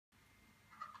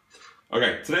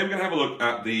Okay, today we're going to have a look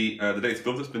at the data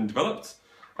glove that's been developed.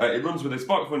 It runs with a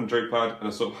SparkFun Joypad and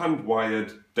a sort of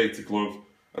hand-wired data glove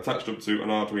attached up to an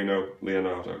Ardunio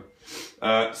Leonardo.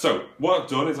 So what I've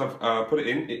done is I've put it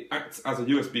in. It acts as a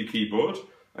USB keyboard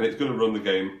and it's going to run the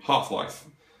game Half-Life.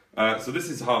 So this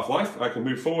is Half-Life. I can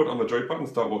move forward on the joypad and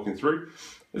start walking through.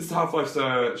 This is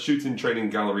Half-Life's shooting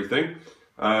training gallery thing,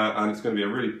 and it's going to be a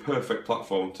really perfect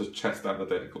platform to test out the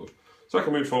data glove. So I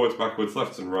can move forwards, backwards,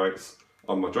 lefts and rights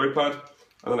on my joypad,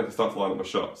 and then I can start to line up my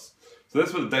shots. So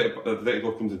that's where the data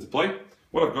glove comes into play.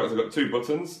 What I've got is I've got two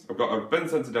buttons. I've got a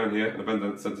bend sensor down here and a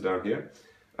bend sensor down here.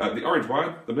 The orange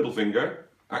wire, the middle finger,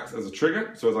 acts as a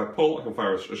trigger, so as I pull I can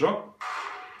fire a shot.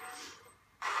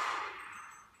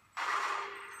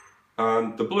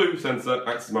 And the blue sensor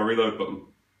acts as my reload button.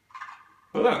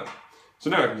 Like that. So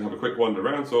now I can have a quick wander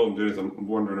around. So all I'm doing is I'm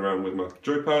wandering around with my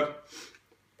joypad,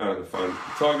 and I can find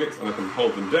targets and I can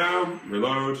hold them down,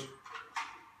 reload,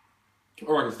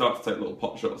 or I can start to take little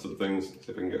pot shots of things. See if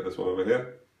I can get this one over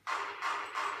here.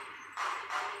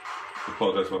 I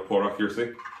apologise for my poor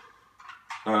accuracy.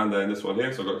 And then this one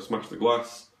here, so I've got to smash the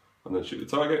glass and then shoot the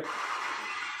target.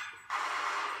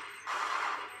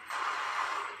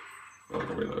 And I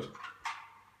can reload.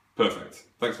 Perfect.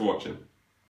 Thanks for watching.